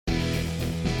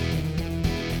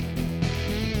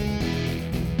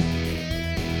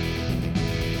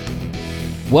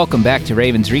Welcome back to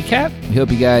Ravens Recap. We hope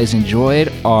you guys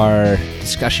enjoyed our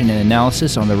discussion and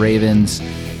analysis on the Ravens'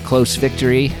 close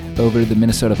victory over the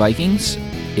Minnesota Vikings.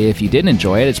 If you didn't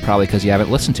enjoy it, it's probably because you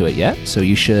haven't listened to it yet, so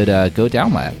you should go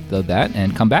download that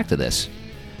and come back to this.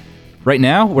 Right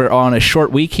now, we're on a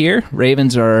short week here.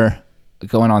 Ravens are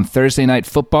going on Thursday Night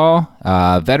Football,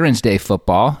 Veterans Day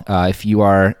football. If you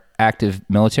are active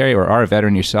military or are a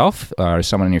veteran yourself, or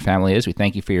someone in your family is, we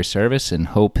thank you for your service and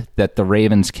hope that the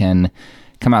Ravens can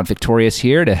come out victorious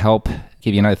here to help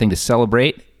give you another thing to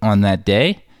celebrate on that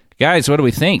day. Guys, what do we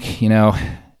think?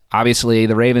 Obviously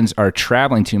the Ravens are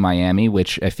traveling to Miami,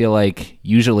 which I feel like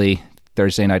usually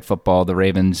Thursday Night Football, the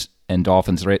Ravens and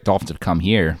Dolphins have come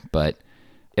here. But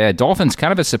yeah, Dolphins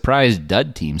kind of a surprise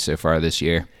dud team so far this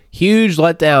year. Huge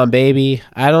letdown, baby.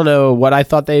 I don't know what I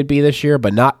thought they'd be this year,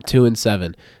 but not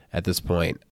 2-7 at this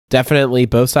point. Definitely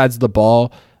both sides of the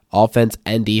ball, offense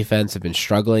and defense, have been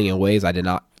struggling in ways I did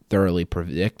not thoroughly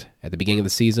predict at the beginning of the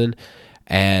season.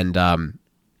 And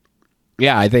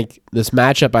I think this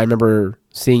matchup, I remember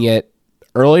seeing it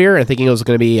earlier and thinking it was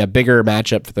going to be a bigger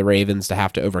matchup for the Ravens to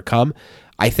have to overcome.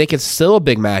 I think it's still a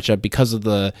big matchup because of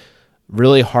the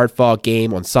really hard-fought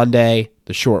game on Sunday,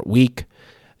 the short week.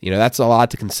 That's a lot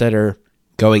to consider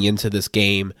going into this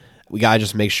game. We got to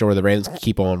just make sure the Ravens can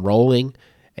keep on rolling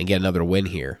and get another win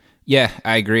here. Yeah,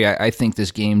 I agree. I think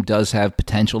this game does have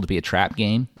potential to be a trap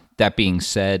game. That being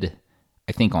said,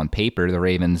 I think on paper, the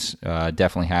Ravens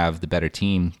definitely have the better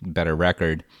team, better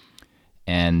record.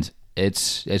 And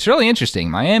it's really interesting.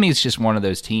 Miami is just one of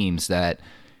those teams that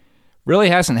really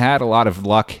hasn't had a lot of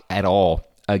luck at all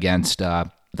against the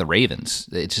Ravens.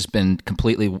 It's just been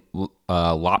completely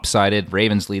lopsided.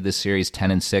 Ravens lead this series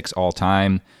 10-6 all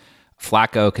time.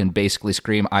 Flacco can basically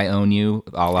scream, "I own you,"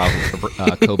 a la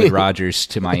Kobe Rogers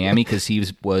to Miami, because he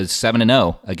was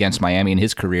 7-0 against Miami in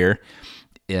his career.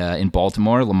 In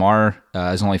Baltimore, Lamar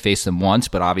has only faced them once,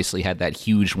 but obviously had that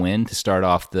huge win to start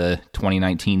off the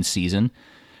 2019 season.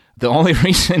 The only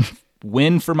recent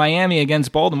win for Miami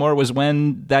against Baltimore was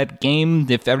when that game,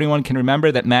 if everyone can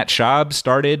remember, that Matt Schaub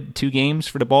started 2 games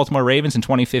for the Baltimore Ravens in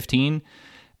 2015.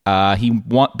 He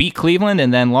beat Cleveland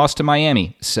and then lost to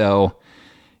Miami. So,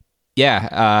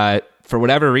 for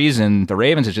whatever reason, the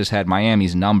Ravens have just had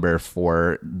Miami's number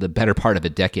for the better part of a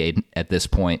decade at this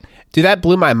point. Dude, that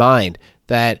blew my mind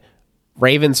that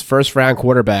Ravens first-round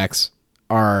quarterbacks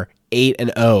are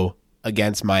 8-0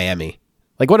 against Miami.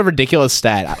 Like, what a ridiculous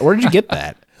stat. Where did you get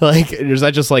that? Is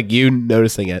that just like you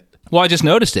noticing it? Well, I just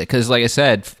noticed it because, like I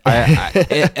said,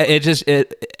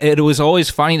 it was always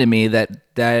funny to me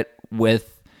that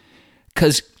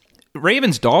because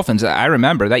Ravens Dolphins, I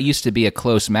remember that used to be a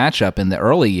close matchup in the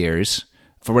early years.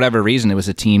 For whatever reason, it was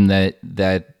a team that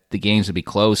the games would be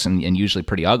close and usually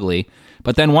pretty ugly.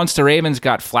 But then once the Ravens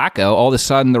got Flacco, all of a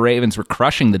sudden the Ravens were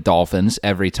crushing the Dolphins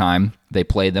every time they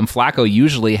played them. Flacco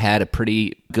usually had a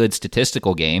pretty good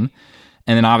statistical game.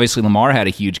 And then obviously Lamar had a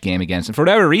huge game against him. For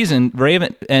whatever reason,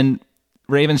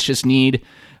 Ravens just need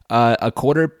a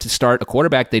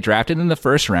quarterback they drafted in the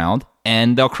first round,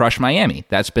 and they'll crush Miami.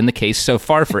 That's been the case so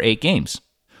far for 8 games.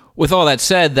 With all that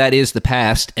said, that is the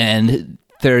past, and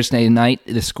Thursday night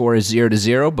the score is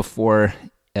 0-0 before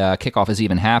kickoff has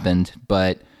even happened.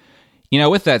 But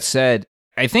with that said,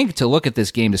 I think to look at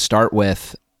this game to start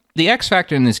with, the X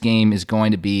factor in this game is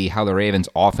going to be how the Ravens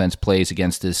offense plays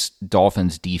against this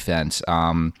Dolphins defense.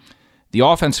 The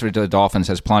offense for the Dolphins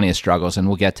has plenty of struggles, and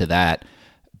we'll get to that.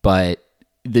 But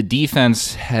the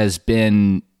defense has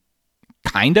been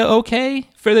kind of okay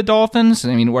for the Dolphins.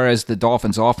 I mean, whereas the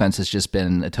Dolphins offense has just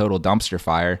been a total dumpster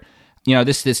fire.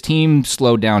 This team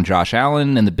slowed down Josh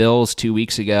Allen and the Bills 2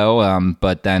 weeks ago.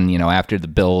 But then, after the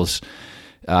Bills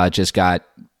just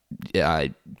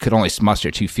could only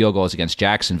muster 2 field goals against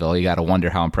Jacksonville, you got to wonder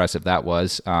how impressive that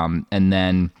was. And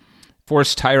then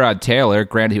forced Tyrod Taylor,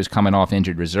 granted he was coming off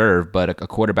injured reserve, but a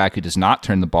quarterback who does not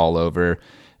turn the ball over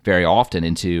very often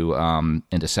into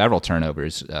several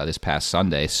turnovers this past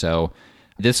Sunday. So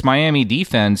this Miami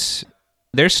defense,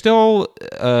 they're still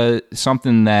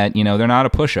something that, they're not a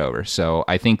pushover. So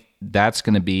I think that's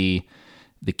going to be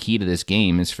the key to this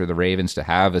game, is for the Ravens to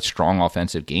have a strong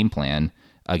offensive game plan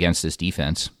against this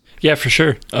defense. Yeah, for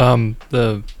sure.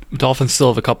 The Dolphins still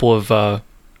have a couple of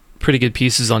pretty good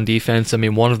pieces on defense. I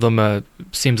mean, one of them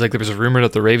seems like there was a rumor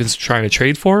that the Ravens are trying to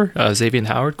trade for, Xavier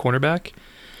Howard, cornerback.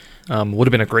 Would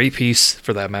have been a great piece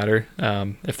for that matter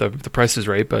if the price is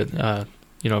right, but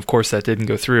of course that didn't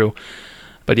go through.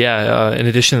 But yeah, in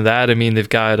addition to that, I mean, they've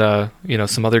got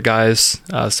some other guys,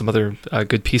 some other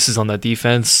good pieces on that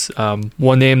defense.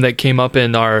 One name that came up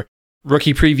in our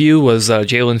rookie preview was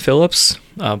Jalen Phillips,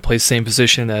 plays same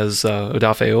position as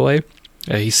Odafe Oweh.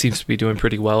 He seems to be doing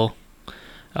pretty well.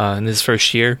 in his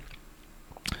first year.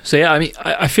 So yeah, I mean,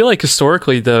 I feel like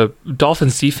historically the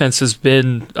Dolphins defense has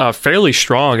been fairly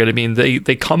strong, and I mean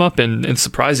they come up in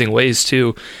surprising ways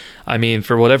too. I mean,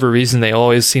 for whatever reason, they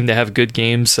always seem to have good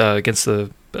games against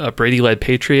the Brady-led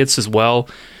Patriots as well.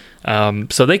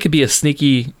 So they could be a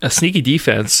sneaky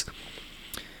defense.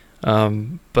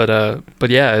 But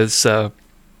yeah, it's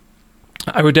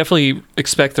I would definitely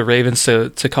expect the Ravens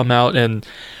to come out, and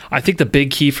I think the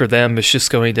big key for them is just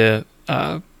going to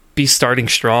be starting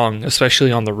strong,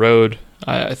 especially on the road.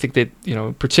 I think that,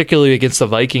 particularly against the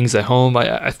Vikings at home,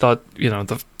 I thought,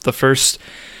 the first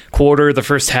quarter, the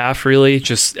first half, really,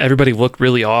 just everybody looked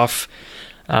really off.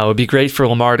 It would be great for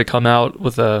Lamar to come out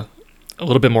with a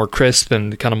little bit more crisp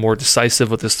and kind of more decisive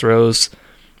with his throws.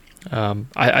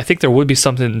 I think there would be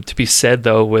something to be said,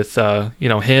 though, with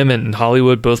him and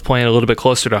Hollywood both playing a little bit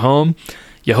closer to home.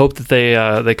 You hope that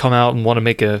they come out and want to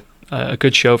make a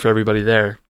good show for everybody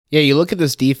there. Yeah, you look at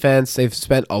this defense, they've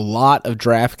spent a lot of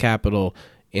draft capital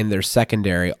in their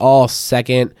secondary, all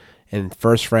second and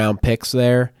first round picks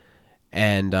there.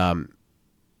 And,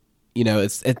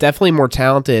 it's definitely more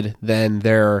talented than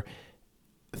their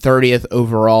 30th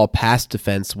overall pass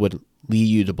defense would lead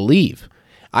you to believe.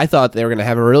 I thought they were going to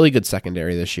have a really good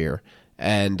secondary this year,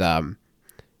 and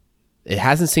it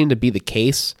hasn't seemed to be the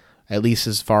case, at least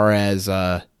as far as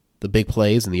the big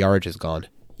plays and the yardage has gone.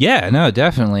 Yeah, no,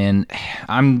 definitely. And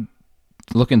I'm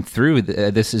looking through,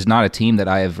 this is not a team that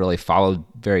I have really followed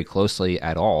very closely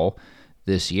at all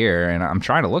this year, and I'm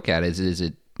trying to look at it. Is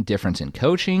it difference in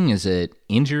coaching? Is it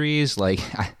injuries?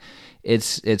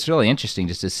 It's really interesting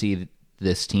just to see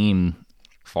this team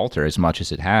falter as much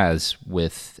as it has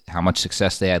with how much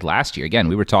success they had last year. Again,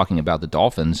 we were talking about the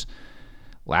Dolphins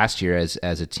last year as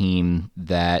a team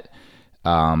that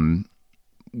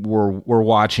we're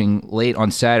watching late on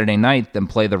Saturday night them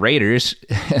play the Raiders,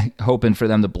 hoping for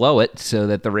them to blow it so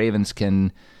that the Ravens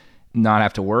can not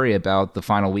have to worry about the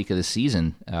final week of the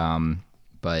season.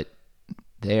 But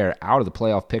they are out of the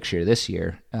playoff picture this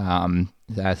year. So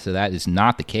that is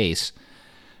not the case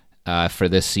for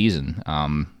this season.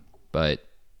 But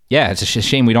yeah, it's a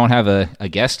shame we don't have a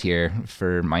guest here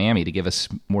for Miami to give us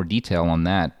more detail on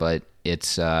that. But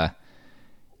it's, they're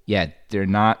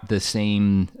not the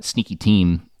same sneaky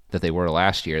team that they were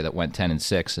last year that went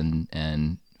 10-6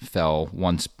 and fell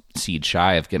one seed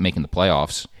shy of making the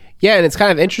playoffs. Yeah, and it's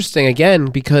kind of interesting, again,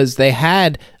 because they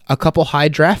had a couple high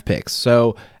draft picks.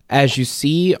 So as you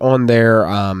see on their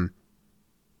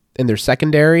in their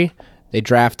secondary, they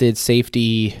drafted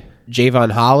safety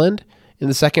Javon Holland in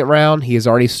the second round. He is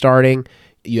already starting.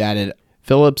 You added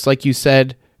Phillips, like you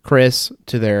said, Chris,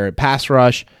 to their pass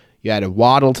rush. You added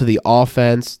Waddle to the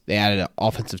offense. They added an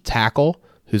offensive tackle,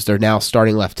 who's their now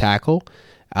starting left tackle,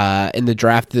 in the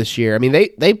draft this year. I mean,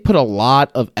 they put a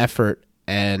lot of effort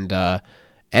and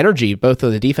energy, both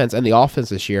on the defense and the offense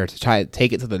this year, to try to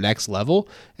take it to the next level,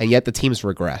 and yet the team's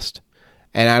regressed.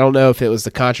 And I don't know if it was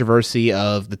the controversy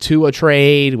of the Tua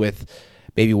trade with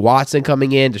maybe Watson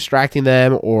coming in, distracting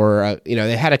them, or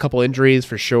they had a couple injuries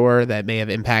for sure that may have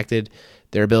impacted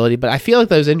their ability. But I feel like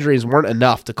those injuries weren't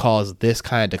enough to cause this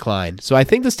kind of decline. So I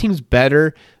think this team's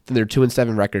better than their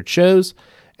 2-7 record shows,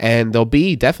 and they'll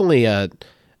be definitely an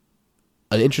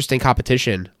interesting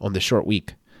competition on this short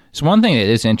week. So one thing that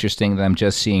is interesting that I'm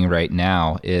just seeing right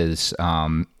now is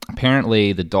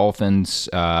apparently the Dolphins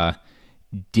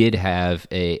did have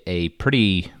a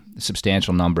pretty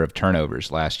substantial number of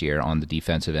turnovers last year on the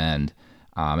defensive end.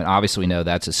 And obviously we know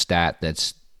that's a stat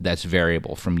that's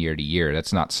variable from year to year.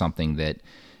 That's not something that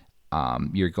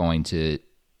you're going to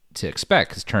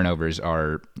expect, because turnovers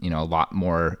are a lot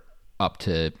more up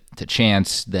to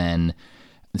chance than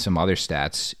some other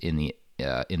stats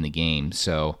in the game.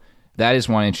 So that is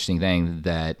one interesting thing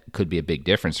that could be a big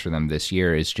difference for them this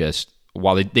year, is just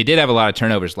while they did have a lot of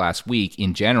turnovers last week,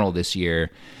 in general this year,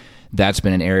 that's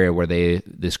been an area where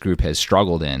this group has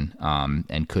struggled in,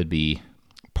 and could be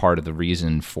part of the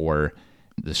reason for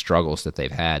the struggles that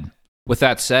they've had. With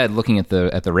that said, looking at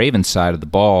the Ravens side of the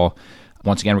ball,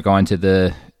 once again we're going to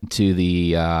the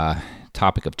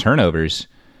topic of turnovers.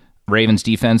 Ravens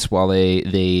defense, while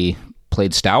they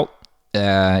played stout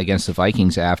against the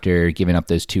Vikings after giving up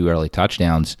those 2 early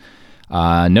touchdowns,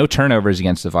 no turnovers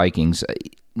against the Vikings.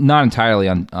 Not entirely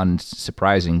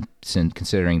unsurprising,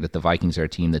 considering that the Vikings are a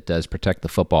team that does protect the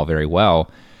football very well.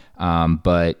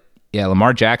 But yeah,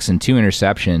 Lamar Jackson, 2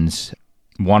 interceptions,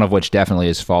 one of which definitely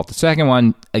his fault. The second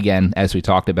one, again, as we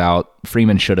talked about,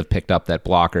 Freeman should have picked up that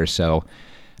blocker, so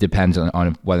depends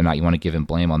on whether or not you want to give him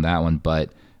blame on that one.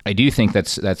 But I do think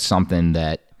that's something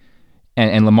that,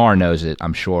 and Lamar knows it,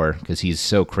 I'm sure, because he's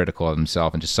so critical of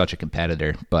himself and just such a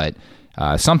competitor. But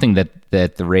something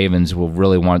that the Ravens will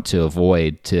really want to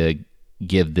avoid to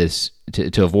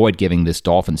avoid giving this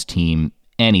Dolphins team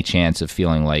any chance of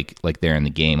feeling like they're in the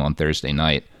game on Thursday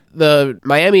night. The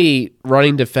Miami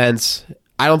running defense,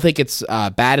 I don't think it's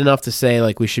bad enough to say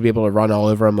like we should be able to run all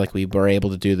over them like we were able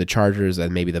to do the Chargers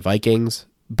and maybe the Vikings,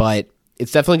 but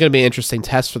it's definitely going to be an interesting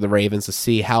test for the Ravens to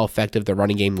see how effective the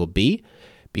running game will be,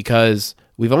 because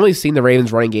we've only seen the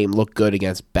Ravens running game look good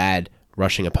against bad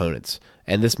rushing opponents,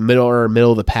 and this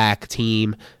middle of the pack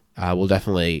team will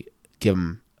definitely give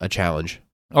them a challenge.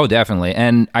 Oh, definitely.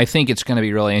 And I think it's going to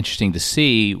be really interesting to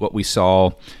see what we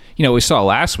saw. What we saw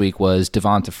last week was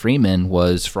Devonta Freeman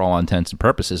was, for all intents and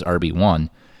purposes, RB1.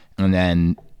 And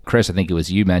then, Chris, I think it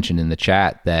was you mentioned in the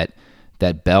chat that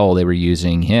Bell, they were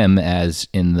using him as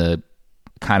in the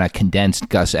kind of condensed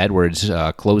Gus Edwards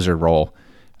closer role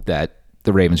that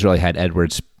the Ravens really had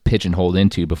Edwards pigeonholed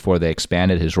into before they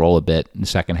expanded his role a bit in the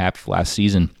second half of last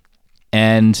season.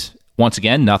 And once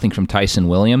again, nothing from Tyson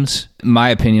Williams. My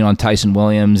opinion on Tyson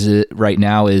Williams right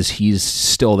now is he's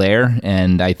still there,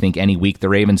 and I think any week the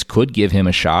Ravens could give him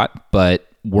a shot, but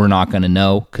we're not going to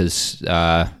know because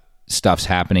stuff's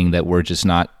happening that we're just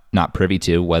not privy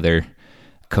to, whether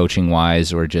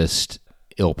coaching-wise or just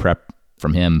ill prep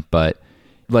from him. But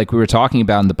like we were talking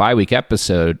about in the bye week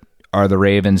episode, are the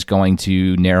Ravens going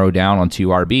to narrow down on two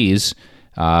RBs,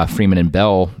 Freeman and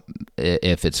Bell,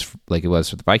 if it's like it was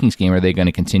for the Vikings game? Are they going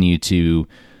to continue to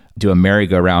do a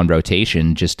merry-go-round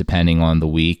rotation just depending on the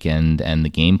week and the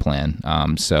game plan?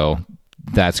 So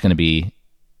that's going to be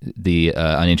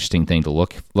an interesting thing to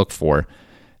look for.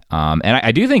 And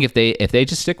I do think if they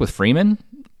just stick with Freeman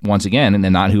once again,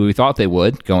 and not who we thought they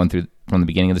would going through from the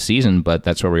beginning of the season, but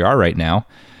that's where we are right now.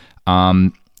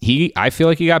 I feel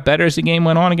like he got better as the game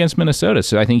went on against Minnesota,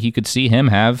 so I think you could see him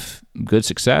have good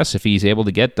success if he's able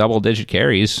to get double-digit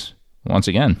carries once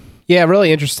again. Yeah,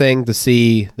 really interesting to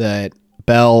see that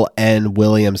Bell and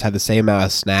Williams had the same amount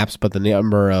of snaps, but the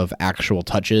number of actual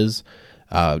touches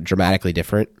dramatically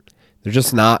different. They're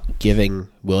just not giving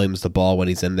Williams the ball when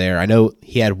he's in there. I know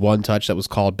he had one touch that was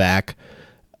called back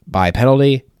by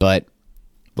penalty, but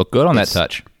looked good on that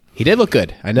touch. He did look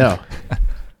good, I know.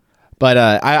 But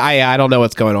I don't know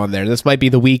what's going on there. This might be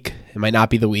the week. It might not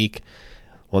be the week.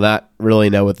 We'll not really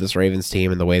know with this Ravens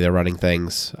team and the way they're running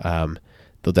things.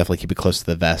 They'll definitely keep it close to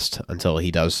the vest until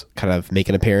he does kind of make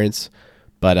an appearance.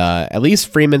 But at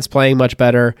least Freeman's playing much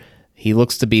better. He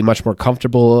looks to be much more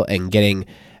comfortable and getting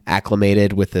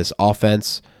acclimated with this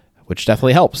offense, which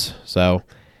definitely helps. So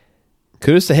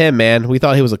kudos to him, man. We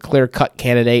thought he was a clear-cut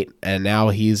candidate, and now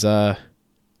he's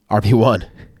RB1.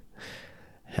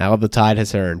 How the tide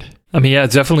has turned. I mean, yeah,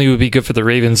 it definitely would be good for the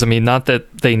Ravens. I mean, not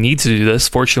that they need to do this.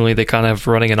 Fortunately, they kind of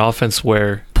running an offense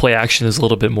where play action is a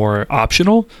little bit more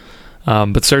optional.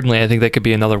 But certainly, I think that could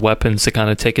be another weapon to kind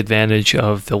of take advantage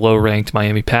of the low-ranked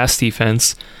Miami pass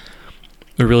defense.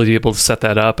 We're really be able to set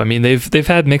that up. I mean, they've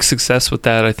had mixed success with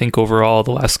that, I think, overall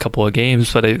the last couple of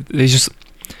games. But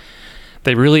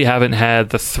they really haven't had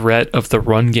the threat of the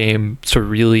run game to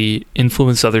really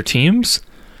influence other teams,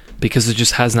 because it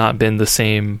just has not been the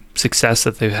same success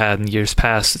that they've had in years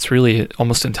past. It's really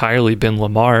almost entirely been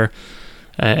Lamar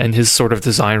and his sort of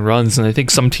design runs, and I think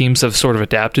some teams have sort of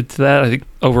adapted to that. I think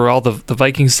overall the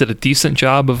Vikings did a decent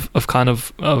job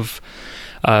of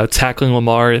tackling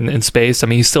Lamar in space. I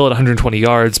mean, he's still at 120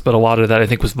 yards, but a lot of that I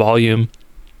think was volume.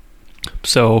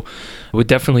 So it would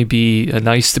definitely be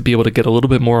nice to be able to get a little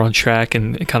bit more on track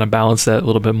and kind of balance that a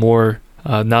little bit more.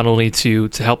 Not only to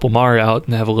help Lamar out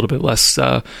and have a little bit less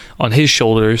on his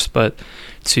shoulders, but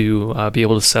to be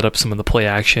able to set up some of the play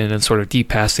action and sort of deep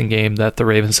passing game that the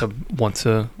Ravens have want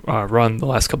to run the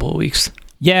last couple of weeks.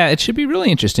 Yeah, it should be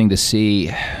really interesting to see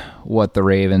what the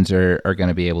Ravens are going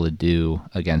to be able to do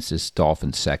against this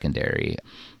Dolphins secondary.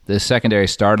 The secondary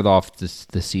started off this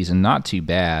season not too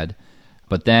bad,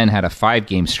 but then had a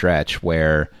 5-game stretch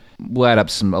where led up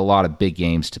a lot of big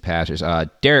games to passers.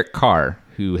 Derek Carr,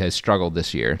 who has struggled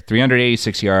this year,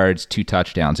 386 yards, 2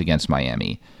 touchdowns against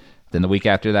Miami. Then the week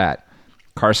after that,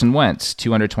 Carson Wentz,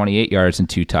 228 yards and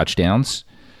 2 touchdowns.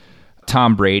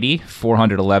 Tom Brady,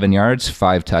 411 yards,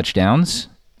 5 touchdowns.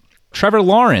 Trevor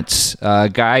Lawrence, a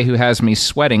guy who has me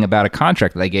sweating about a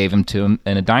contract that I gave him to him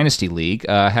in a dynasty league,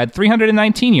 had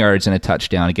 319 yards and a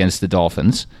touchdown against the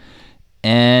Dolphins.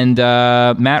 And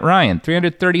Matt Ryan,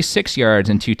 336 yards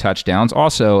and 2 touchdowns,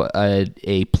 also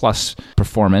a plus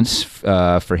performance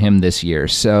for him this year.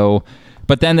 So,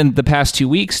 but then in the past 2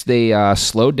 weeks, they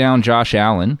slowed down Josh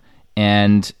Allen.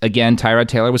 And again, Tyrod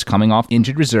Taylor was coming off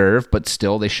injured reserve, but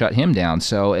still they shut him down.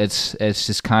 So it's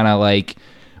just kind of like,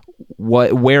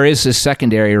 where is his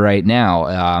secondary right now?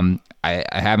 I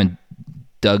haven't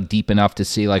dug deep enough to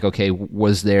see, like, okay,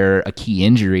 was there a key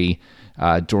injury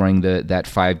during that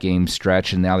 5-game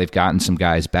stretch, and now they've gotten some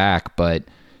guys back. But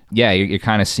yeah, you're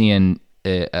kind of seeing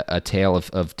a tale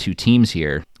of two teams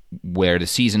here, where the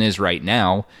season is right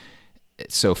now.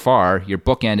 So far, you're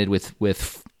bookended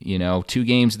with 2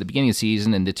 games at the beginning of the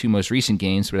season and the 2 most recent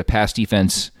games where the pass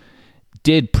defense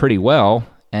did pretty well,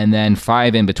 and then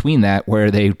 5 in between that where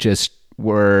they just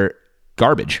were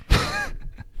garbage.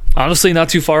 Honestly, not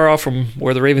too far off from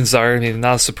where the Ravens are. I mean,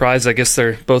 not a surprise. I guess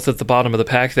they're both at the bottom of the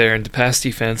pack there in the pass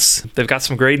defense. They've got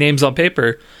some great names on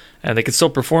paper, and they can still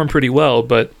perform pretty well,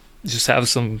 but just have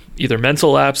some either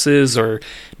mental lapses or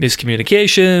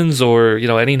miscommunications or,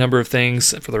 any number of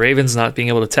things for the Ravens not being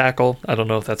able to tackle. I don't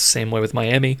know if that's the same way with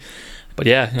Miami. But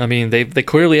yeah, I mean, they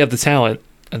clearly have the talent,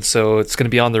 and so it's going to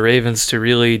be on the Ravens to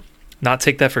really not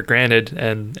take that for granted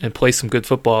and play some good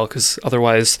football, because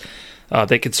otherwise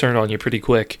they could turn on you pretty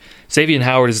quick. Xavier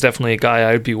Howard is definitely a guy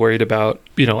I would be worried about.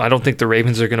 I don't think the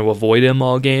Ravens are going to avoid him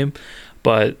all game,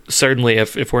 but certainly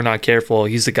if we're not careful,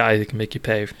 he's the guy that can make you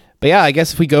pay. But yeah, I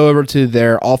guess if we go over to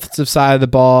their offensive side of the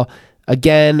ball,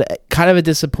 again, kind of a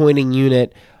disappointing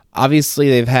unit. Obviously,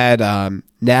 they've had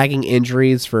nagging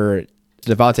injuries for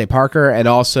Devontae Parker and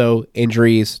also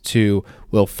injuries to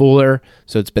Will Fuller.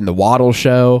 So it's been the Waddle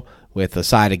show with the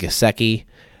side of Gesicki.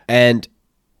 And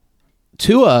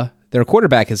Tua, their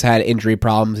quarterback, has had injury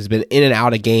problems. He's been in and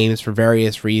out of games for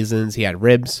various reasons. He had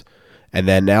ribs and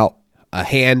then now a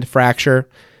hand fracture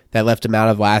that left him out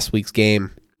of last week's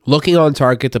game. Looking on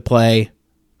target to play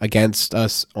against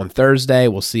us on Thursday.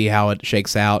 We'll see how it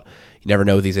shakes out. You never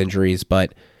know with these injuries.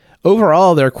 But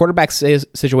overall, their quarterback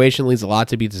situation leaves a lot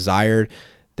to be desired.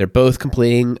 They're both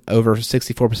completing over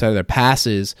 64% of their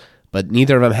passes, but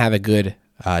neither of them have a good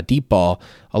deep ball.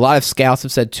 A lot of scouts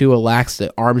have said Tua lacks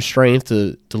the arm strength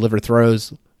to deliver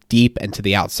throws deep and to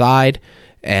the outside,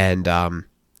 and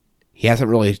he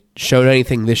hasn't really shown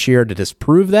anything this year to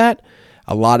disprove that.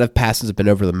 A lot of passes have been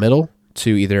over the middle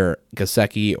to either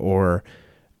Gesicki or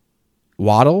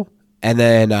Waddle. And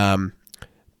then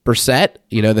Brissett,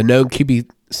 the known QB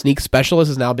sneak specialist,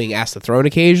 is now being asked to throw it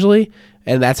occasionally,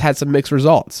 and that's had some mixed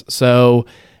results. So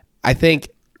I think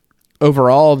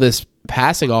overall this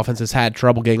passing offense has had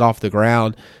trouble getting off the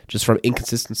ground just from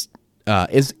inconsistent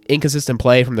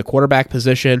play from the quarterback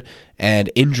position and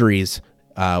injuries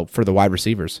for the wide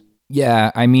receivers.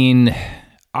 Yeah, I mean,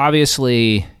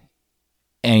 obviously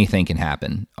anything can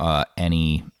happen.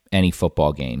 Any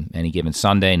football game, any given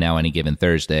Sunday, now any given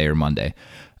Thursday or Monday.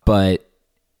 But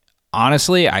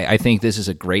honestly, I think this is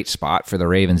a great spot for the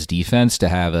Ravens defense to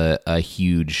have a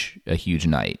huge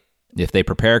night. If they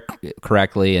prepare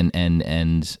correctly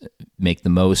and make the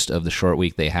most of the short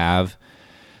week they have.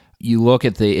 You look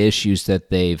at the issues that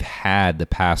they've had the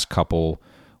past couple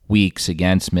weeks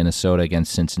against Minnesota,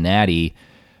 against Cincinnati.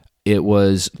 It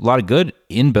was a lot of good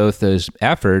in both those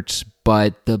efforts,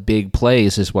 but the big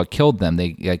plays is what killed them. They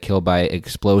got killed by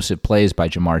explosive plays by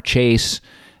Jamar Chase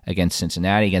against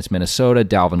Cincinnati, against Minnesota.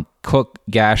 Dalvin Cook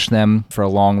gashed them for a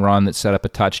long run that set up a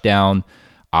touchdown.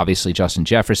 Obviously, Justin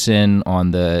Jefferson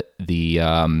on the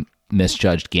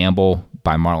misjudged gamble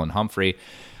by Marlon Humphrey.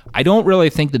 I don't really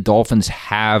think the Dolphins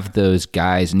have those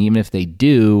guys, and even if they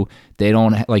do, they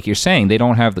don't, like you're saying, they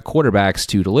don't have the quarterbacks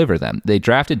to deliver them. They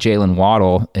drafted Jalen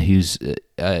Waddle, who's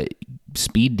a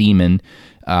speed demon.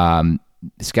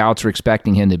 Scouts are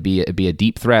expecting him to be a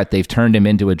deep threat. They've turned him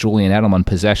into a Julian Edelman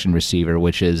possession receiver,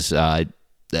 which is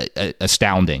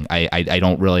astounding. I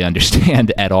don't really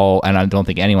understand at all, and I don't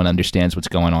think anyone understands what's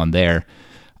going on there.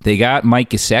 They got Mike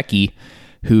Gesicki,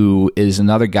 who is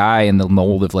another guy in the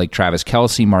mold of like Travis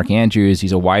Kelce, Mark Andrews.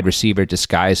 He's a wide receiver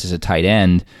disguised as a tight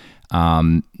end.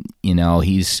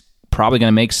 He's probably going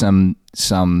to make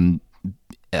some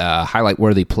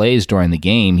highlight-worthy plays during the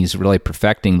game. He's really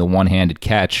perfecting the one-handed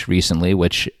catch recently,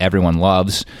 which everyone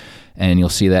loves. And you'll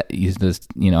see that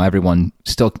everyone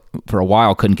still for a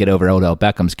while couldn't get over Odell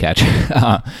Beckham's catch.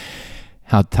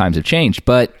 How times have changed,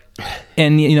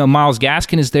 and Myles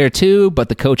Gaskin is there too, but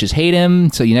the coaches hate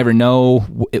him, so you never know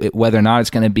whether or not it's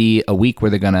going to be a week where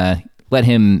they're going to let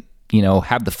him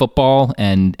have the football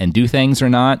and do things or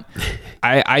not.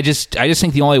 I just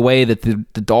think the only way that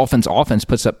the Dolphins offense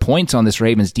puts up points on this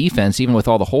Ravens defense, even with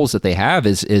all the holes that they have,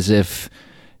 is if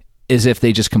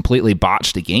they just completely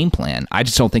botch the game plan. I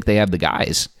just don't think they have the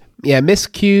guys. Yeah,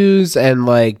 miscues and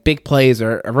like big plays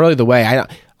are really the way.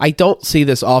 I don't see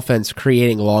this offense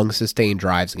creating long, sustained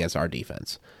drives against our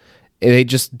defense. They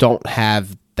just don't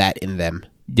have that in them.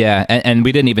 Yeah, and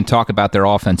we didn't even talk about their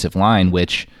offensive line,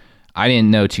 which I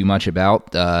didn't know too much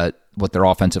about what their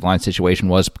offensive line situation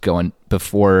was going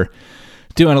before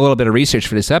doing a little bit of research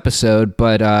for this episode,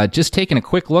 but just taking a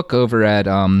quick look over at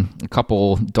a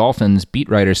couple Dolphins beat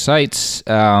writer sites.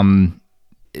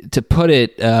 To put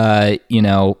it,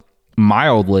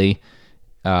 mildly,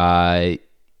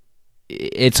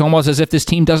 it's almost as if this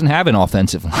team doesn't have an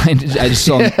offensive line. I just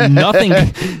saw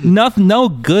no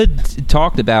good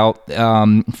talked about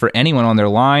for anyone on their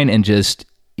line, and just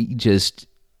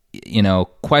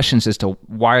questions as to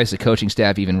why is the coaching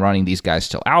staff even running these guys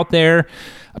still out there.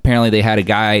 Apparently they had a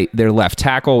guy, their left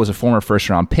tackle was a former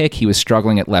first-round pick. He was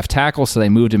struggling at left tackle, so they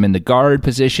moved him into guard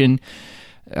position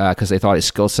because they thought his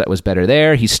skill set was better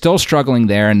there. He's still struggling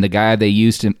there, and the guy they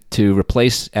used to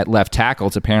replace at left tackle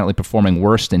is apparently performing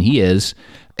worse than he is,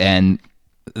 and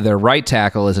their right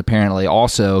tackle is apparently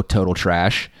also total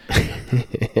trash.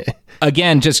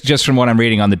 Again, just from what I'm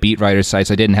reading on the beat writer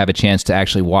sites, I didn't have a chance to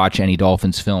actually watch any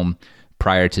Dolphins film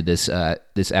prior to this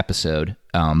episode.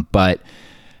 But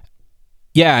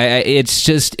yeah, it's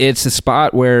a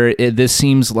spot where this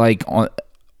seems like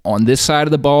on this side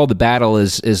of the ball, the battle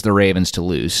is the Ravens to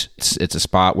lose. It's a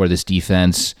spot where this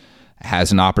defense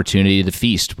has an opportunity to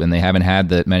feast when they haven't had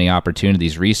that many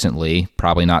opportunities recently,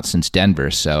 probably not since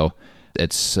Denver. So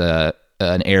it's an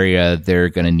area they're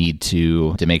going to need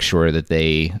to make sure that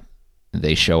they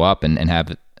show up and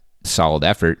have solid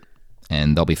effort,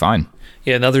 and they'll be fine.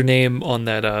 Yeah, another name on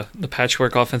that the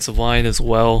patchwork offensive line as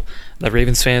well that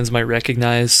Ravens fans might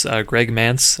recognize, Greg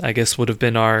Mance, I guess would have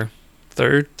been our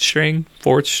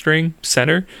fourth string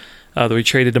center that we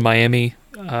traded to Miami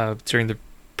during the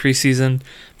preseason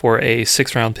for a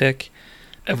 6th-round pick.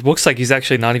 It looks like he's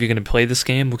actually not even going to play this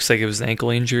game. Looks like it was an ankle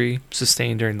injury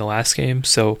sustained during the last game.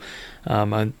 So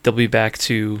they'll be back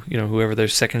to whoever their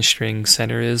second-string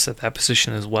center is at that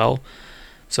position as well.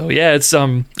 So yeah, it's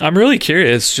I'm really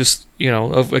curious. Just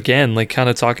again, like kind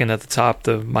of talking at the top,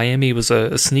 the Miami was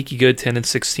a sneaky good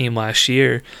 10-6 team last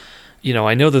year.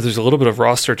 I know that there's a little bit of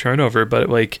roster turnover, but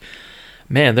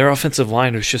man, their offensive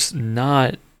line was just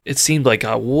not. It seemed like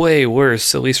got way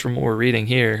worse, at least from what we're reading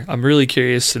here. I'm really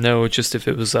curious to know just if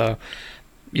it was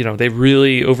they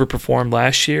really overperformed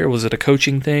last year. Was it a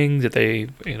coaching thing? Did they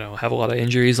have a lot of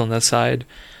injuries on that side?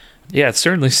 Yeah, it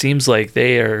certainly seems like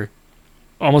they are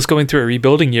almost going through a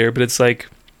rebuilding year, but it's like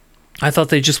I thought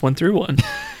they just went through one.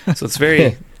 So it's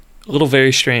a little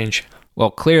very strange. Well,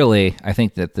 clearly, I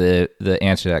think that the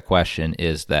answer to that question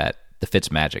is that the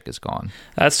Fitzmagic is gone.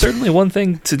 That's certainly one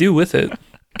thing to do with it.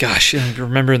 Gosh, I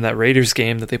remember in that Raiders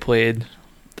game that they played,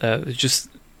 just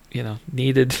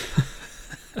needed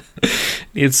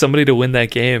somebody to win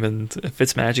that game, and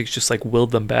Fitzmagic just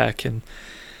willed them back. And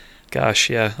gosh,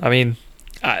 yeah, I mean,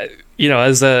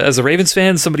 as a Ravens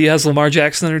fan, somebody who has Lamar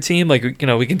Jackson on their team, we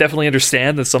can definitely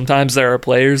understand that sometimes there are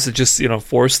players that just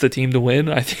force the team to win.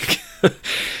 I think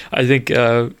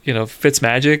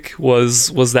Fitzmagic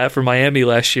was that for Miami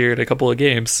last year in a couple of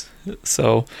games.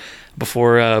 So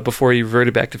before he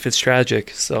reverted back to Fitztragic.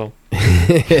 So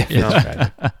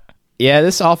yeah,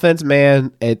 this offense,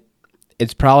 man,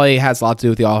 it's probably has a lot to do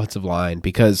with the offensive line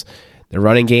because the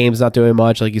running game's not doing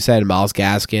much, like you said. Myles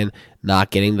Gaskin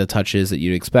not getting the touches that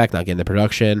you'd expect, not getting the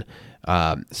production.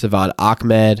 Savon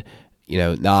Ahmed,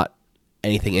 not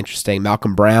anything interesting.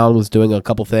 Malcolm Brown was doing a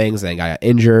couple things and got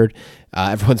injured.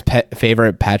 Everyone's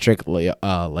favorite Patrick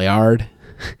Layard.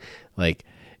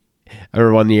 I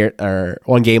remember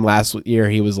one game last year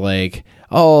he was like,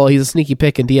 "Oh, he's a sneaky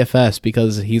pick in DFS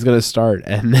because he's going to start,"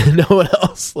 and then no one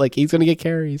else he's going to get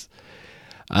carries.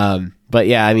 But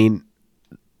yeah, I mean,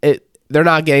 they're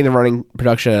not getting the running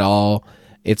production at all.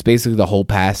 It's basically the whole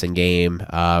passing game,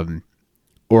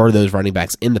 or those running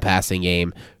backs in the passing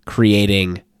game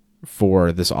creating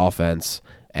for this offense.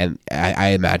 And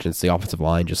I imagine it's the offensive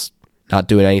line just not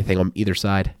doing anything on either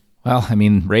side. Well, I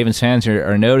mean, Ravens fans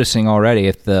are noticing already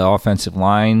if the offensive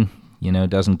line,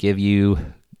 doesn't give you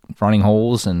running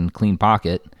holes and clean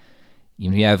pocket.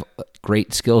 If you have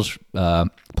great skills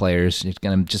players, it's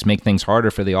going to just make things harder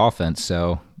for the offense.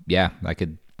 So, yeah,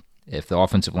 if the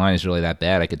offensive line is really that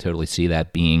bad, I could totally see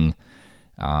that being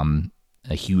a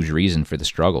huge reason for the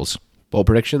struggles. Bold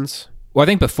predictions? Well, I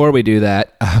think before we do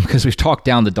that, because we've talked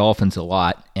down the Dolphins a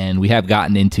lot, and we have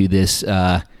gotten into this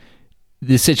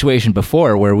situation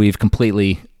before where we've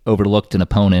completely overlooked an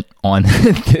opponent on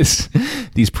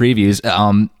these previews.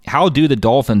 How do the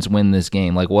Dolphins win this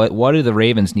game? What do the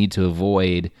Ravens need to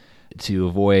avoid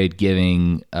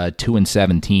giving a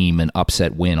 2-7 team an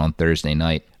upset win on Thursday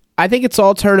night? I think it's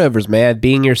all turnovers, man.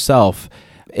 Being yourself.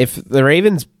 If the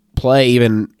Ravens play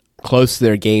even close to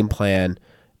their game plan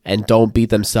and don't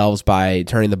beat themselves by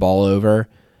turning the ball over,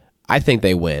 I think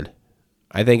they win.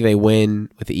 I think they win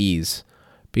with ease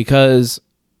because,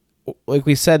 like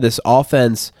we said, this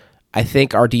offense I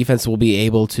think our defense will be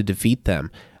able to defeat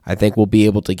them. I think we'll be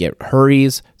able to get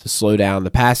hurries to slow down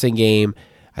the passing game.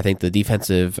 I think the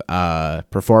defensive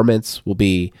performance will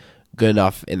be good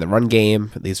enough in the run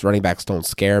game. These running backs don't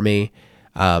scare me.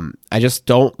 I just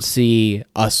don't see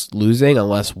us losing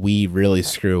unless we really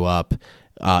screw up,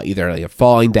 either like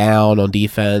falling down on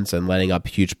defense and letting up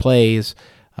huge plays,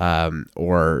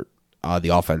 or the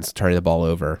offense turning the ball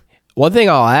over. One thing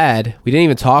I'll add, we didn't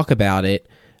even talk about it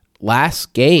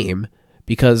last game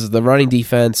because the running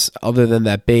defense, other than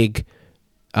that big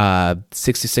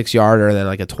 66-yarder and then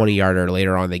like a 20-yarder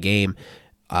later on in the game,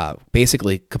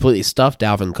 basically completely stuffed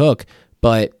Dalvin Cook.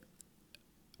 But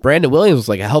Brandon Williams was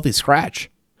like a healthy scratch.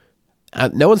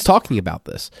 No one's talking about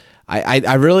this.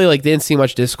 I really didn't see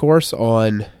much discourse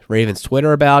on Ravens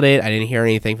Twitter about it. I didn't hear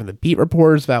anything from the beat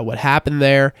reporters about what happened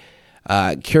there.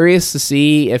 Curious to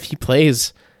see if he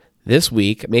plays this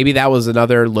week. Maybe that was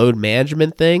another load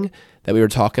management thing that we were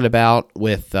talking about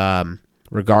with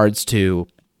regards to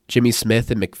Jimmy Smith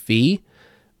and McPhee.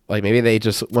 Like maybe they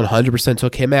just 100%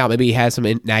 took him out. Maybe he had some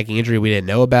nagging injury we didn't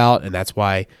know about, and that's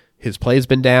why his play's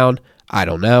been down. I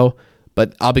don't know.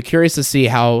 But I'll be curious to see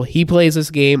how he plays this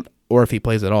game or if he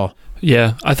plays at all.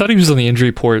 Yeah, I thought he was on the injury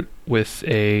report with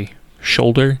a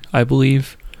shoulder, I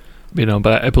believe.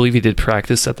 But I believe he did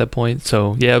practice at that point.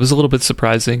 So, yeah, it was a little bit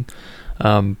surprising.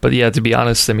 But, yeah, to be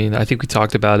honest, I think we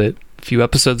talked about it a few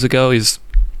episodes ago. He's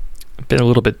been a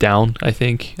little bit down, I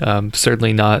think.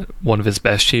 Certainly not one of his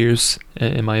best years,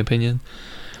 in my opinion.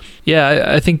 Yeah,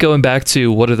 I think going back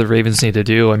to what do the Ravens need to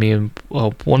do,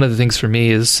 one of the things for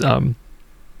me is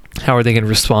how are they going to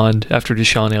respond after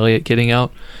Deshaun Elliott getting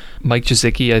out? Mike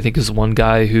Gesicki, I think, is one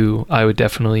guy who I would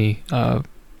definitely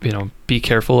be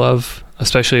careful of,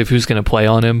 especially if who's going to play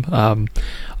on him.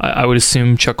 I would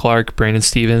assume Chuck Clark, Brandon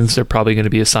Stevens, they're probably going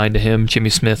to be assigned to him. Jimmy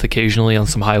Smith occasionally on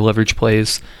some high leverage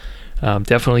plays.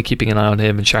 Definitely keeping an eye on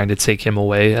him and trying to take him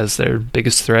away as their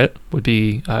biggest threat would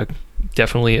be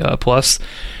definitely a plus.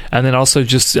 And then also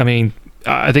just,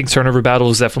 I think turnover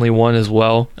battle is definitely one as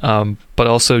well. But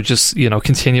also just,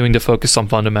 continuing to focus on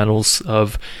fundamentals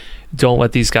of don't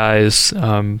let these guys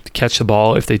catch the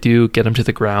ball. If they do, get them to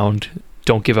the ground.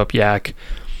 Don't give up yak.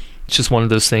 It's just one of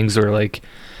those things where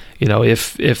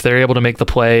if they're able to make the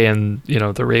play and,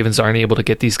 the Ravens aren't able to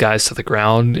get these guys to the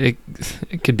ground, it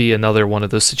could be another one of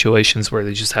those situations where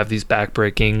they just have these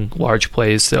back-breaking large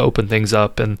plays to open things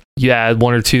up. And you add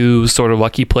one or two sort of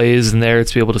lucky plays in there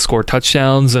to be able to score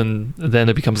touchdowns, and then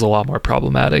it becomes a lot more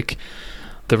problematic.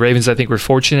 The Ravens, I think, were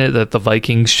fortunate that the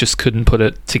Vikings just couldn't put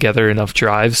it together enough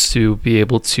drives to be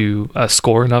able to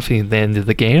score enough at the end of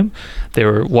the game. They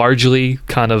were largely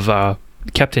kind of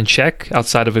kept in check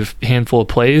outside of a handful of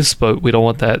plays, but we don't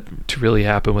want that to really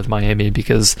happen with Miami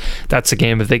because that's a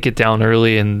game if they get down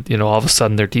early and all of a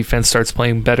sudden their defense starts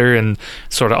playing better and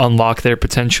sort of unlock their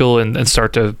potential and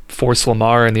start to force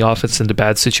Lamar and the offense into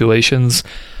bad situations,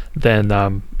 then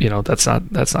that's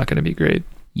not going to be great.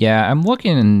 Yeah, I'm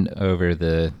looking over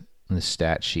the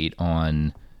stat sheet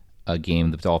on a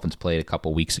game the Dolphins played a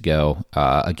couple weeks ago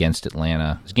against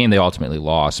Atlanta. It's a game they ultimately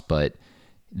lost, but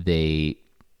they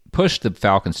pushed the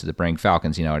Falcons to the brink.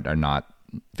 Falcons, are not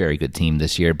a very good team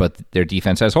this year, but their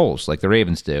defense has holes like the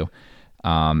Ravens do.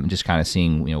 Just kind of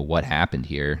seeing what happened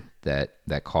here that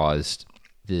caused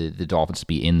the Dolphins to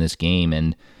be in this game,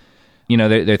 and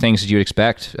they're things that you'd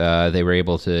expect. They were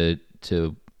able to.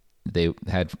 They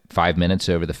had 5 minutes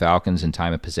over the Falcons in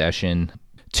time of possession.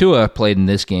 Tua played in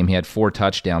this game. He had 4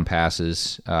 touchdown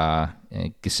passes.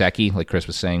 Gesicki, like Chris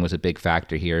was saying, was a big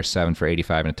factor here. 7 for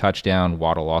 85 and a touchdown.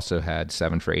 Waddle also had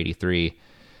 7 for 83.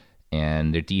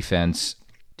 And their defense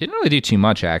didn't really do too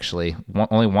much, actually.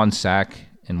 Only 1 sack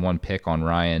and 1 pick on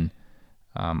Ryan.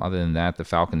 Other than that, the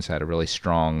Falcons had a really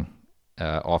strong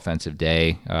offensive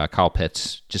day. Kyle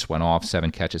Pitts just went off, 7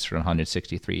 catches for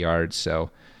 163 yards. So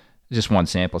just one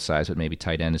sample size, but maybe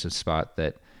tight end is a spot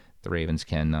that the Ravens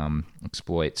can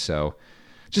exploit. So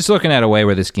just looking at a way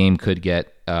where this game could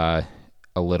get a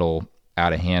little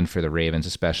out of hand for the Ravens,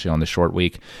 especially on the short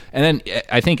week. And then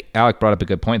I think Alec brought up a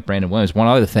good point, Brandon Williams. One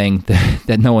other thing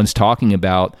that no one's talking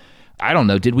about, I don't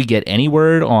know, did we get any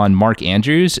word on Mark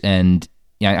Andrews? And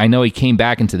I know he came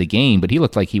back into the game, but he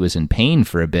looked like he was in pain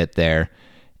for a bit there.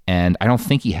 And I don't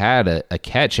think he had a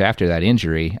catch after that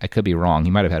injury. I could be wrong.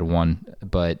 He might have had one,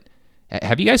 but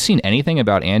have you guys seen anything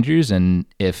about Andrews and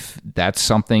if that's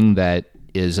something that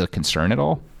is a concern at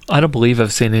all? I don't believe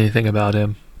I've seen anything about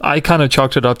him. I kind of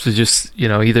chalked it up to just,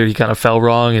 either he kind of fell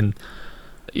wrong and,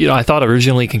 I thought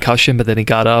originally concussion, but then he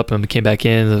got up and came back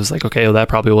in. And it was like, okay, well, that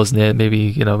probably wasn't it.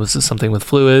 Maybe, was this something with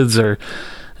fluids or,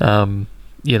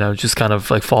 just kind of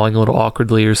like falling a little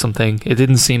awkwardly or something. It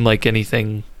didn't seem like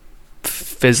anything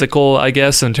physical, I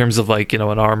guess, in terms of like, an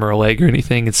arm or a leg or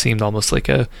anything. It seemed almost like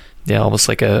a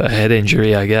head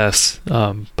injury, I guess.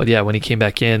 But yeah, when he came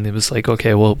back in, it was like,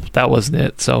 okay, well, that wasn't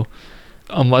it. So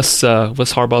unless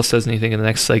Harbaugh says anything in the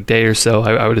next like day or so,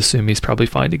 I would assume he's probably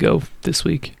fine to go this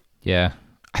week. Yeah.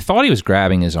 I thought he was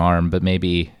grabbing his arm, but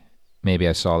maybe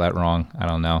I saw that wrong. I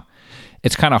don't know.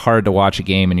 It's kind of hard to watch a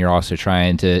game and you're also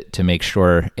trying to make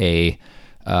sure a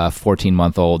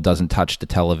 14-month-old doesn't touch the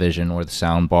television or the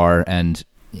sound bar, and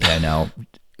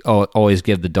always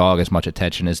give the dog as much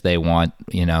attention as they want,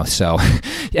 so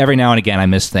every now and again I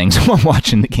miss things while I'm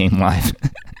watching the game live.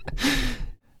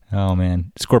 Oh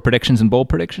man. Score predictions and bold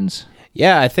predictions?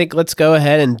 Yeah, I think let's go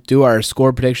ahead and do our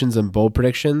score predictions and bold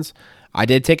predictions. I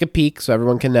did take a peek so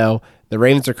everyone can know. The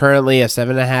Ravens are currently a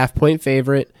 7.5 point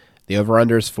favorite. The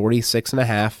over-under is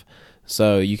 46.5.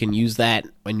 So you can use that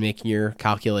when making your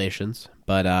calculations.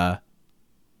 But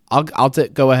I'll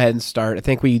go ahead and start. I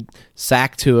think we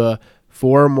sack Tua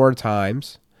 4 more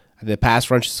times. The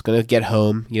pass rush is going to get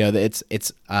home.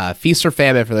 It's feast or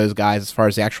famine for those guys as far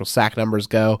as the actual sack numbers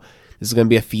go. This is going to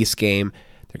be a feast game.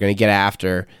 They're going to get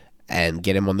after and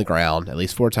get him on the ground at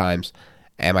least 4 times.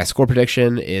 And my score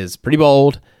prediction is pretty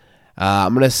bold.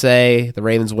 I'm going to say the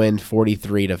Ravens win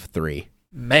 43-3.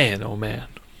 Man, oh man.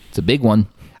 It's a big one.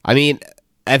 I mean,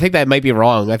 I think that might be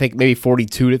wrong. I think maybe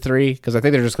 42-3 because I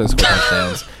think they're just going to score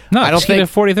touchdowns. No, I don't think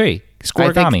 43.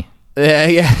 Scoregami.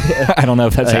 Yeah. I don't know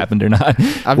if that's happened or not.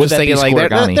 I'm just thinking like they're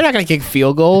not going to kick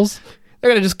field goals. They're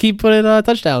going to just keep putting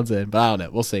touchdowns in. But I don't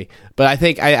know. We'll see. But I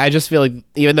think I just feel like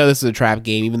even though this is a trap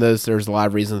game, even though there's a lot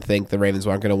of reason to think the Ravens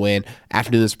aren't going to win,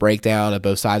 after doing this breakdown of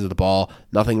both sides of the ball,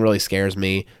 nothing really scares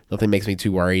me. Nothing makes me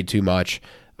too worried too much.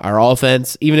 Our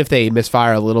offense, even if they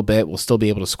misfire a little bit, will still be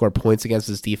able to score points against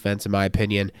this defense, in my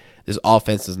opinion. This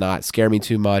offense does not scare me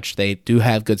too much. They do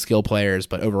have good skill players,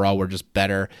 but overall we're just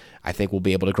better. I think we'll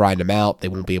be able to grind them out. They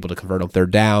won't be able to convert on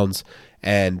third downs.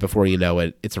 And before you know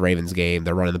it, it's a Ravens game.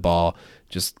 They're running the ball,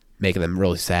 just making them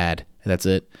really sad. And that's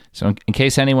it. So in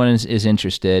case anyone is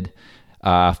interested,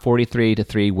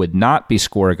 43-3 would not be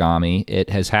scoregami.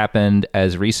 It has happened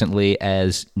as recently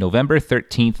as November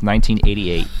 13th,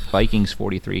 1988. Vikings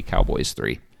 43, Cowboys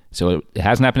 3. So it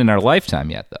hasn't happened in our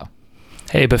lifetime yet, though.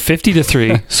 Hey, but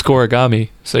 50-3 scoregami.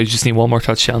 So you just need one more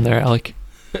touchdown there, Alec.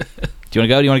 Do you want to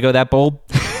go? Do you want to go that bold?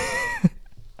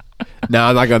 No,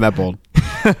 I'm not going that bold.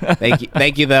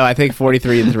 Thank you, though. I think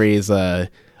 43-3 is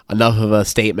enough of a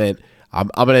statement. I'm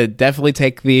going to definitely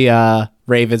take the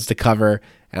Ravens to cover.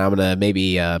 And I'm gonna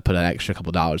maybe put an extra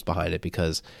couple dollars behind it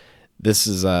because this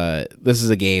is a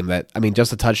game that, I mean,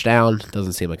 just a touchdown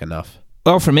doesn't seem like enough.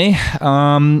 Well, for me,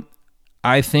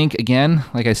 I think again,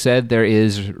 like I said, there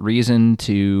is reason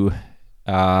to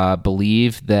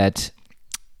believe that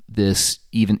this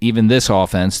even this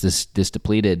offense, this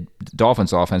depleted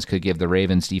Dolphins offense, could give the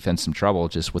Ravens defense some trouble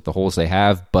just with the holes they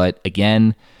have. But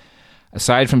again,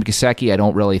 aside from Gesicki, I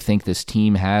don't really think this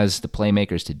team has the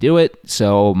playmakers to do it.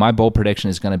 So my bold prediction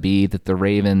is going to be that the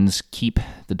Ravens keep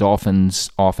the Dolphins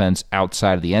offense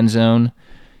outside of the end zone.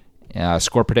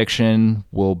 Score prediction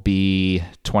will be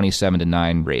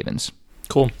 27-9 Ravens.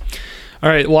 Cool. All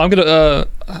right. Well, I'm gonna.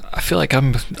 I feel like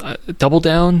I'm double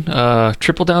down,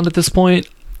 triple down at this point.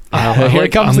 Here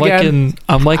it comes again.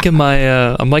 I'm liking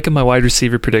my wide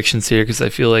receiver predictions here because I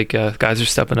feel like guys are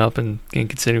stepping up and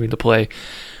continuing to play.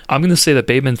 I'm going to say that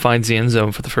Bateman finds the end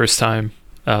zone for the first time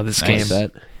this game.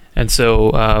 And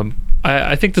so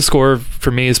I think the score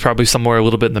for me is probably somewhere a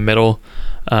little bit in the middle.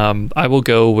 I will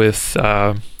go with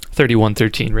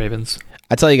 31-13 Ravens.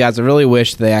 I tell you guys, I really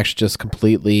wish they actually just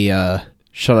completely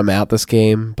shut them out this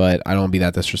game, but I don't want to be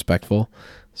that disrespectful.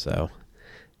 So,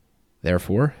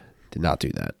 therefore, did not do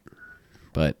that.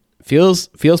 But feels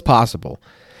possible.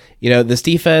 This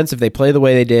defense, if they play the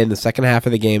way they did in the second half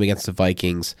of the game against the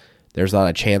Vikings, there's not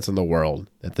a chance in the world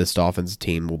that this Dolphins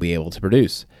team will be able to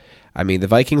produce. I mean, the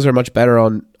Vikings are much better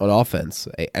on offense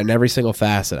in every single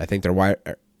facet. I think their wide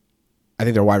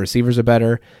receivers are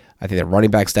better. I think their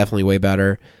running back's definitely way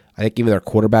better. I think even their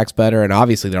quarterback's better, and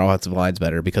obviously their offensive line's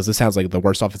better because this sounds like the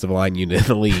worst offensive line unit in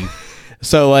the league.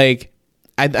 So, I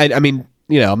mean,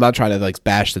 I'm not trying to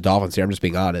bash the Dolphins here. I'm just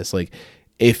being honest.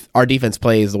 If our defense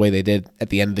plays the way they did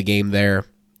at the end of the game there,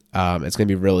 it's going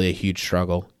to be really a huge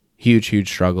struggle. Huge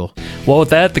struggle. Well, with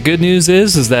that, the good news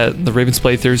is that the Ravens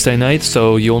play Thursday night,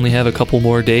 so you only have a couple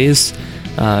more days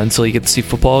until you get to see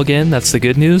football again. That's the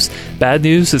good news. Bad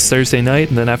news is Thursday night,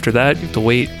 and then after that, you have to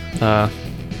wait a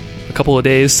couple of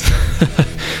days,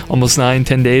 almost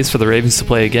 9-10 days for the Ravens to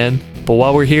play again. But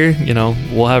while we're here,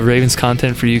 we'll have Ravens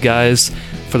content for you guys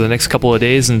for the next couple of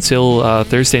days until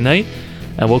Thursday night,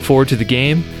 and look forward to the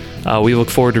game. We look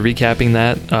forward to recapping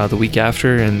that the week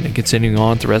after and continuing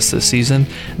on the rest of the season.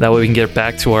 That way we can get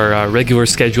back to our regular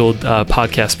scheduled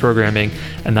podcast programming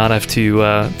and not have to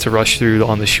rush through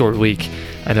on the short week.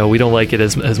 I know we don't like it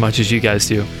as much as you guys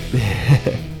do.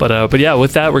 But yeah,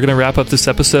 with that, we're going to wrap up this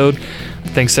episode.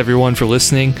 Thanks everyone for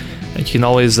listening. You can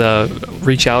always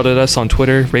reach out at us on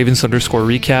Twitter,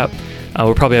 Ravens_recap.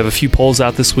 We'll probably have a few polls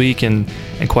out this week and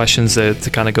questions to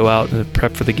kind of go out and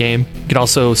prep for the game. You can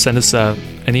also send us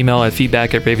an email at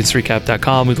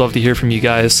feedback@ravensrecap.com. We'd love to hear from you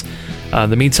guys.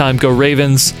 In the meantime, go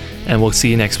Ravens, and we'll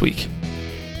see you next week.